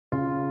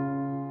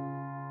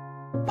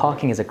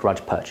Parking is a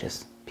grudge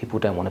purchase. People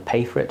don't want to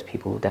pay for it,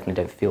 people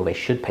definitely don't feel they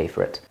should pay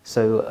for it.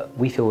 So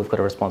we feel we've got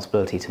a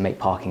responsibility to make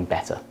parking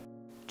better.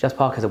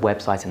 JustPark is a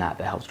website and app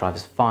that helps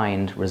drivers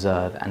find,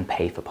 reserve and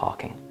pay for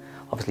parking.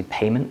 Obviously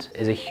payment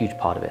is a huge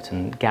part of it,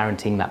 and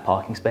guaranteeing that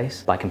parking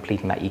space by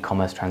completing that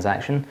e-commerce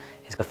transaction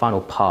is the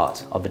final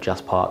part of the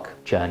JustPark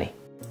journey.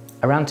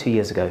 Around 2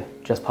 years ago,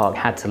 JustPark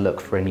had to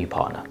look for a new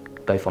partner,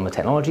 both on the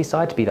technology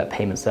side to be that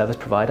payment service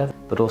provider,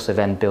 but also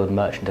then build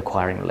merchant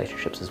acquiring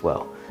relationships as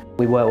well.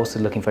 We were also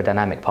looking for a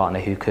dynamic partner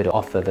who could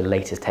offer the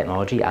latest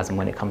technology as and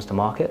when it comes to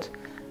market.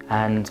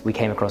 And we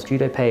came across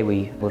Judopay.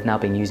 We've now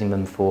been using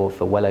them for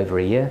well over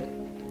a year.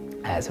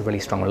 It's a really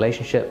strong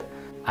relationship.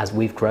 As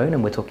we've grown,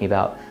 and we're talking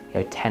about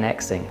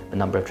 10xing the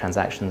number of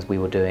transactions we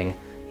were doing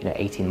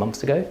 18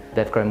 months ago,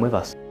 they've grown with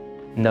us.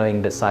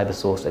 Knowing that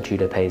Cybersource are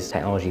Judopay's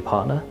technology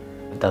partner,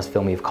 it does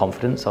fill me with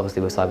confidence,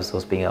 obviously with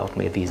Cybersource being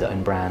ultimately a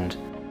Visa-owned brand.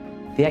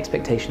 The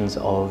expectations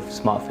of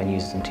smartphone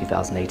users in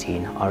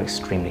 2018 are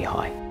extremely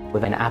high.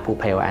 With an Apple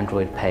Pay or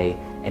Android Pay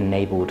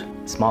enabled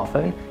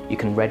smartphone, you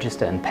can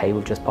register and pay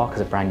with JustPark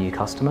as a brand new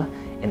customer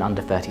in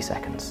under 30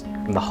 seconds.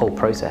 And the whole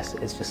process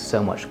is just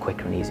so much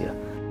quicker and easier.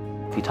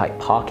 If you type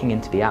parking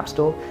into the App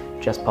Store,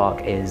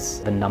 JustPark is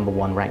the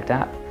 #1 ranked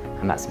app,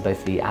 and that's in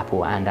both the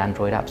Apple and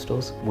Android app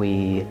stores.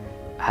 We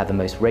have the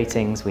most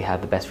ratings, we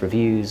have the best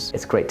reviews.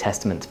 It's a great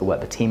testament to the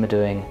work the team are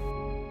doing.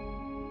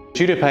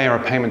 Judopay are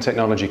a payment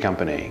technology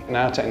company, and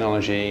our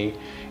technology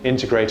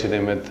integrated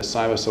in with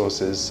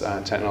Cybersource's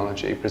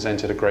technology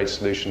presented a great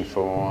solution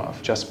for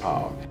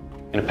JustPark.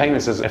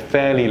 Payments is a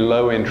fairly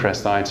low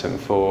interest item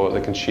for the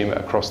consumer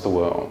across the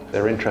world.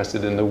 They're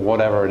interested in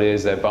whatever it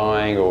is they're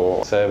buying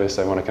or service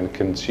they want to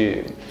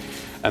consume,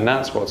 and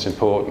that's what's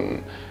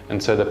important.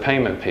 And so the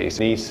payment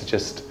piece needs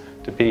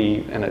to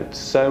be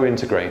so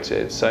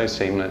integrated, so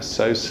seamless,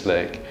 so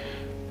slick,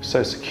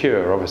 so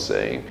secure.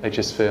 Obviously they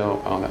just feel,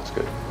 oh, that's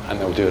good, and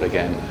they'll do it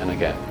again and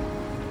again.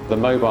 The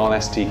mobile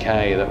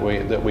SDK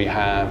that we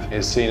have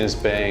is seen as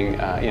being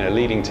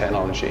leading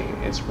technology.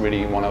 It's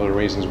really one of the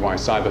reasons why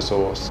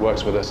Cybersource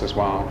works with us as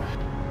well.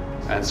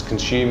 As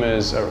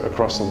consumers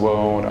across the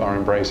world are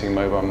embracing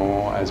mobile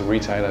more, as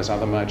retailers,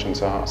 other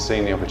merchants are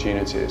seeing the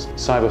opportunities.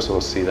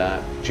 Cybersource see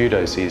that,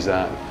 Judo sees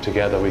that.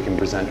 Together we can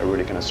present a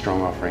really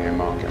strong offering in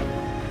market.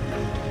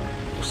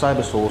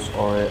 Cybersource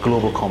are a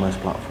global commerce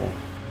platform.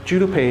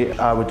 Judopay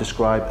I would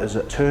describe as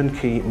a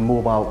turnkey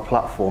mobile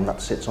platform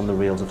that sits on the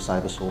rails of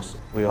Cybersource.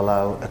 We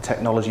allow a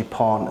technology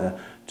partner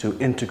to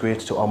integrate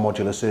to our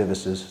modular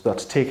services.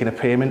 That's taking a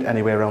payment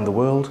anywhere around the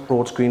world,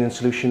 fraud screening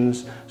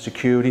solutions,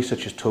 security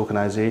such as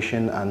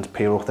tokenization and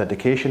payer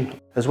authentication,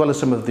 as well as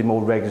some of the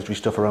more regulatory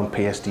stuff around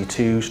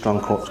PSD2, strong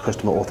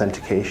customer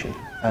authentication.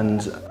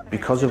 And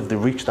because of the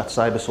reach that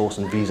Cybersource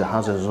and Visa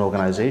has as an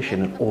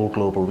organisation in all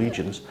global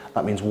regions,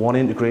 that means one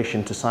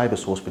integration to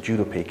Cybersource for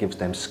Judopay gives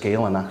them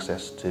scale and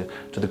access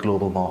to the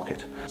global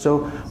market.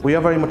 So we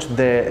are very much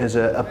there as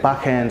a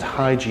back-end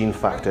hygiene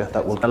factor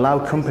that will allow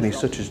companies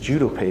such as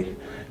Judopay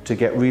to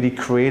get really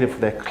creative for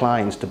their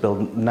clients to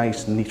build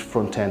nice, neat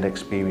front-end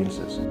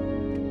experiences.